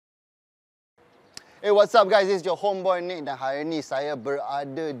Hey, what's up guys? It's your homeboy Nick dan hari ni saya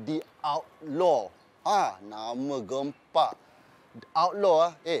berada di Outlaw. Nama gempak. Outlaw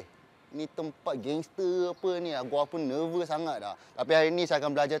ni tempat gangster apa ni? Gua pun nervous sangat dah. Tapi hari ni saya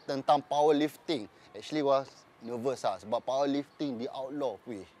akan belajar tentang powerlifting. Actually was nervous sebab powerlifting di Outlaw.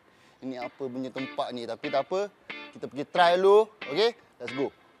 Wih, ini apa punya tempat ni? Tapi tak apa, kita pergi try dulu. Okay, let's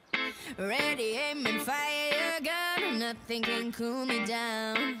go. Ready, aim and fire your gun. Nothing can cool me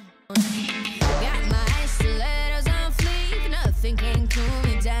down. Got my stilettos on fleek. Nothing can cool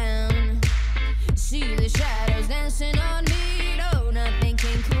me down. See the shadows dancing on me. No, nothing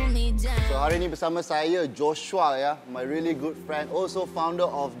can cool me down. So hari ni bersama saya Joshua ya, my really good friend, also founder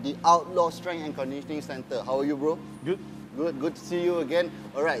of the Outlaw Strength and Conditioning Center. How are you, bro? Good. Good to see you again.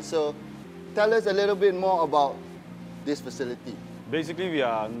 Alright, so tell us a little bit more about this facility. Basically, we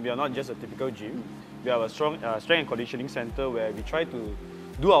are not just a typical gym. We are a strength and conditioning center where we try to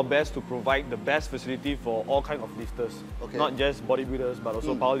do our best to provide the best facility for all kinds of lifters. Okay. Not just bodybuilders, but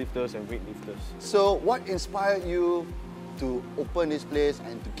also powerlifters and weightlifters. So what inspired you to open this place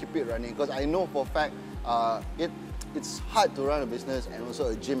and to keep it running? Because I know for a fact it's hard to run a business and also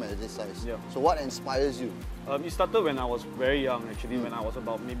a gym at this size. Yeah. So what inspires you? It started when I was very young, actually, when I was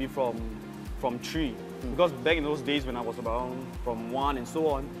about maybe from 3. Because back in those days when I was around from 1 and so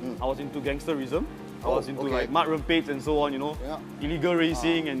on, I was into gangsterism. I was into like mud rampage and so on, you know, illegal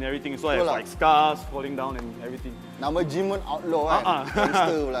racing and everything. So I have like scars falling down and everything. Nama gym Outlaw kan?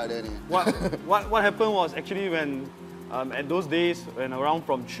 Gangster pula dia ni. What happened was actually when, at those days, when around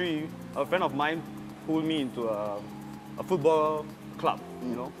from 3, a friend of mine pulled me into a football club,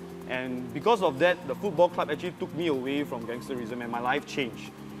 you know. And because of that, the football club actually took me away from gangsterism and my life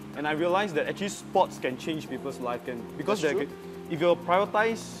changed. And I realized that actually sports can change people's life. Because if you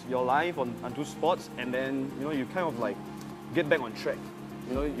prioritize your life onto sports and then you kind of like get back on track,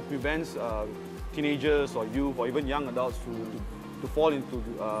 it prevents teenagers or youth or even young adults to fall into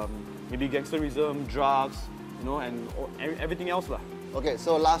maybe gangsterism, drugs, and everything else lah. Okay,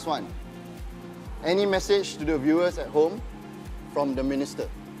 so last one. Any message to the viewers at home from the minister?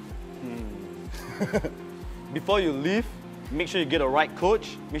 Before you leave, make sure you get a right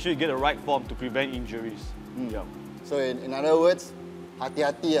coach, make sure you get a right form to prevent injuries. Yeah. So in other words,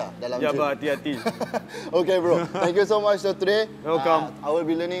 hati-hati dalam gym. Yeah, berhati-hati. Okay, bro. Thank you so much. So today, welcome. I will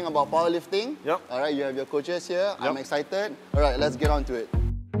be learning about powerlifting. Yep. All right, you have your coaches here. Yep. I'm excited. All right, let's get on to it.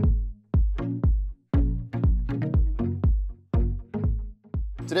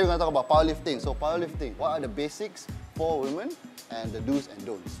 Today we're going to talk about powerlifting. So powerlifting, what are the basics for women and the do's and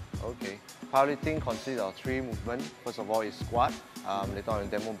don'ts? Okay. Powerlifting consists of 3 movements. First of all is squat, later on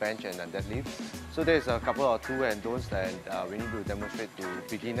demo bench and deadlift. So there's a couple of do's and don'ts that we need to demonstrate to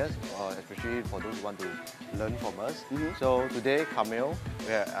beginners, especially for those who want to learn from us. So today Camille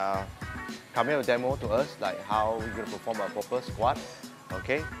will demo to us like how we're going to perform a proper squat.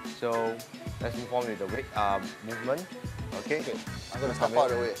 Okay, so let's move on with the weight movement. Okay. I'm going to step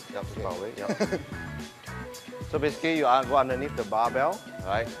out of the way. Yep, step out of the way. Yep. So basically you go underneath the barbell,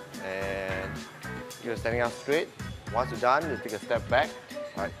 right? And you're standing up straight. Once you're done, you take a step back,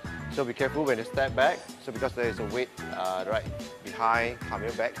 right? So be careful when you step back. So because there is a weight right behind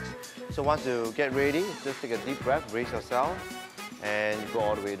Camille back. So once you get ready, just take a deep breath, brace yourself, and go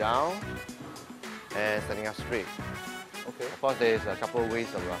all the way down and standing up straight. Okay. Of course, there is a couple of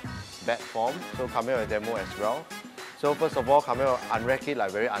ways of back form. So Camille will demo as well. So first of all, Camille unrack it like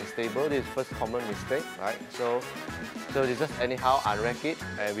very unstable. This is first common mistake, right? So you just anyhow unrack it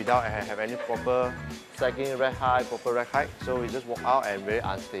and without have any proper stacking, rack height, proper rack height. So we just walk out and very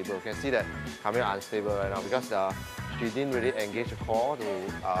unstable. You can see that Camille unstable right now because she didn't really engage the core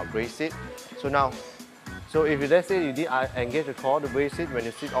to brace it. So now, if let's say you did engage the core to brace it, when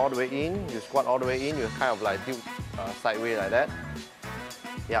you sit all the way in, you squat all the way in, you kind of like tilt sideways like that.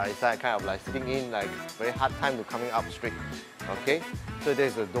 Yeah, it's like kind of like sitting in, like very hard time to coming up straight. Okay, so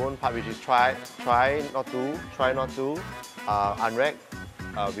there's the don't part, which is try not to unrack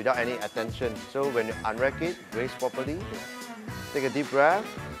without any attention. So when you unrack it, brace properly, take a deep breath,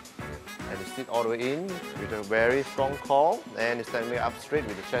 and you sit all the way in with a very strong core, and you stand up straight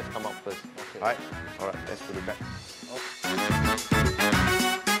with the chest come up first. Okay. All right, let's put it back.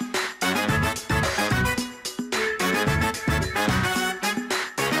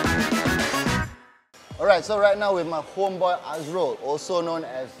 Alright, so right now with my homeboy Astro, also known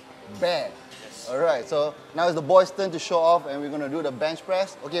as Bear. Alright, so now it's the boys' turn to show off and we're going to do the bench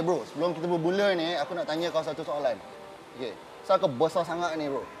press. Okay bro, sebelum kita bermula ni, aku nak tanya kau satu soalan. Okay, so kau besar sangat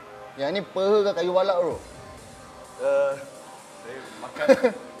ni bro. Yang ni peha ke kayu balak bro? Saya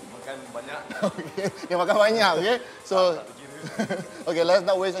makan banyak. Okay, dia makan banyak, okay? So, okay, let's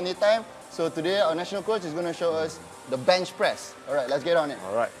not waste any time. So today our national coach is going to show us the bench press. All right, let's get on it.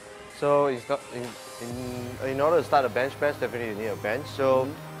 All right. So in order to start a bench press, definitely you need a bench. So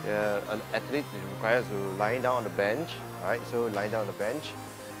an athlete is required to lying down on the bench. All right. So lying down on the bench,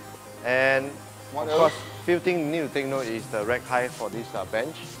 and What of course, few things you need to take note is the rack height for this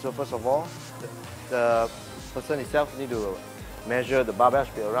bench. So first of all, the person itself need to measure the barbell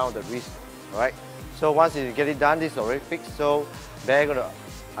should be around the wrist. All right. So once you get it done, this is already fixed. So bag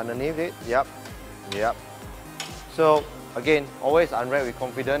underneath it. Yep. Yep. So again, always unrack with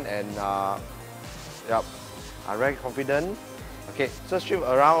confidence and yep, unrack confident. Okay, so strip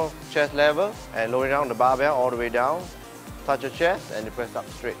around chest level and lower down the barbell all the way down. Touch your chest and you press up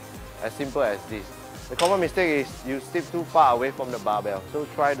straight. As simple as this. The common mistake is you sit too far away from the barbell. So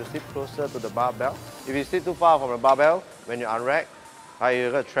try to sit closer to the barbell. If you sit too far from the barbell, when you unrack,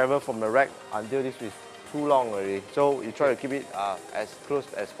 you're going to travel from the rack until this is too long already. So you try to keep it as close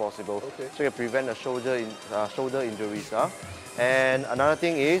as possible. Okay. So you prevent the shoulder injuries. And another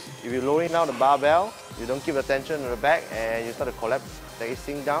thing is, if you're lowering down the barbell, you don't keep the tension on the back and you start to collapse, like you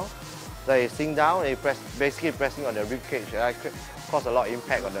sink down. So you sink down and you basically pressing on the rib cage. Cause a lot of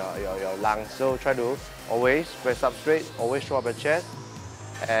impact on your lungs. So try to always press up straight, always show up your chest,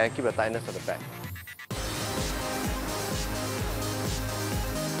 and keep the tightness on the back.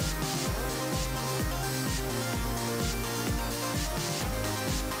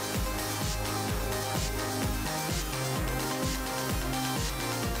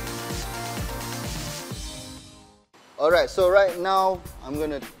 Alright, so right now I'm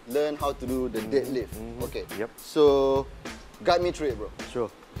gonna learn how to do the deadlift. Okay. Yep. So guide me through it, bro.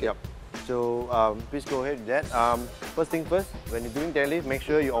 Sure. Yep. So please go ahead with that. First thing first, when you're doing deadlift, make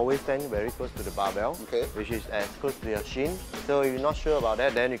sure you always stand very close to the barbell, Okay. which is as close to your shin. So if you're not sure about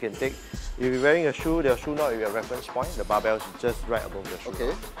that, then you can take. If you're wearing a shoe, the shoe knot will be a reference point. The barbell is just right above the shoe.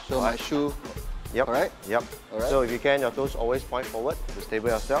 Okay. So my shoe. Yep. Alright. Yep. Alright. So if you can, your toes always point forward to stable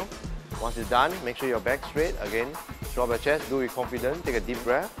yourself. Once you're done, make sure your back straight. Again, drop your chest, do it with confidence, take a deep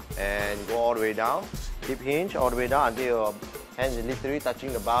breath, and go all the way down. Hip hinge all the way down until your hands are literally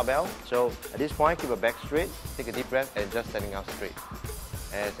touching the barbell. So at this point, keep your back straight, take a deep breath, and just standing up straight.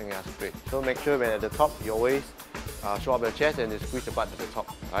 And standing up straight. So make sure when at the top, you always show up your chest and you squeeze the butt to the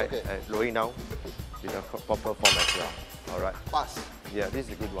top, right? Okay. And lowering down in a proper form as well. All right. Pass. Yeah, this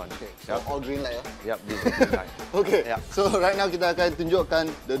is a good one. Okay. So all green light. Yep, this is a good line. Okay. Yeah. So right now kita akan tunjukkan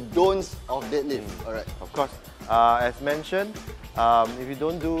the don'ts of deadlift. Alright. Of course, as mentioned, if you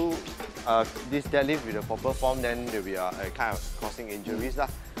don't do this deadlift with a proper form, then there will be kind of causing injuries.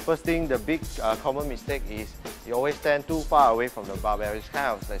 First thing, the big common mistake is you always stand too far away from the barbell. It's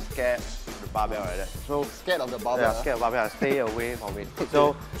kind of like scared of the barbell like that. So Scared of the barbell. yeah, scared of barbell. Stay away from it.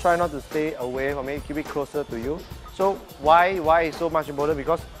 So try not to stay away from it. Keep it closer to you. So why is so much important?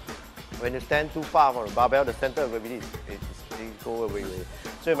 Because when you stand too far from the barbell, the center of gravity is go away.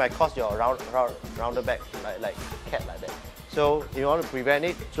 So it might cause your rounder back, like cat like that. So in order to prevent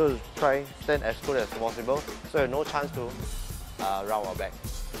it, so try stand as close as possible. So you have no chance to round our back.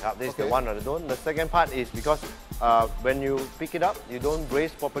 This is the one on the don't. The second part is because when you pick it up, you don't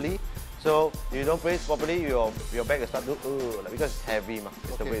brace properly. So if you don't brace properly, your back will start to because it's heavy,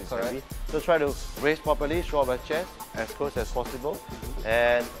 it's the weight is heavy. So try to brace properly, show up your chest as close as possible,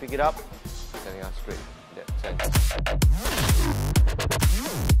 and pick it up, standing up straight. That's it.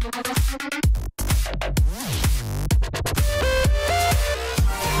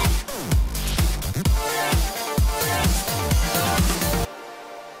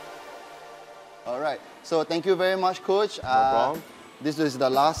 Alright. So thank you very much, Coach. No problem. This is the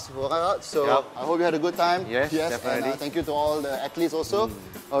last workout, so Yep. I hope you had a good time. Yes, definitely. And thank you to all the athletes also.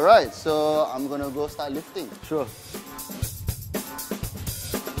 Alright, so I'm gonna go start lifting. Sure.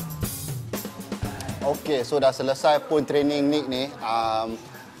 Okay, so dah selesai pun training Nick ni.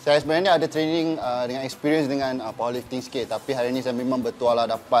 Saya sebenarnya ada training dengan experience dengan powerlifting sikit, tapi hari ni saya memang betul lah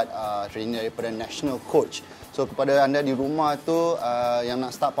dapat training daripada national coach. So kepada anda di rumah tu yang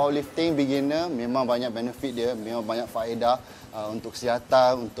nak start powerlifting beginner, memang banyak benefit dia, memang banyak faedah untuk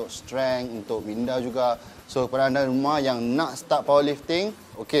kesihatan, untuk strength, untuk minda juga. So kepada anda di rumah yang nak start powerlifting,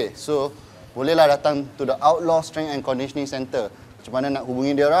 okay, so bolehlah datang to the Outlaw Strength and Conditioning Center. Macam mana nak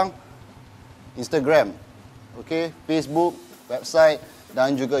hubungi dia orang? Instagram, okay, Facebook, website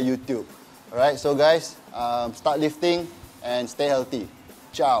dan juga YouTube. Alright, so guys, start lifting and stay healthy.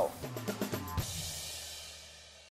 Ciao.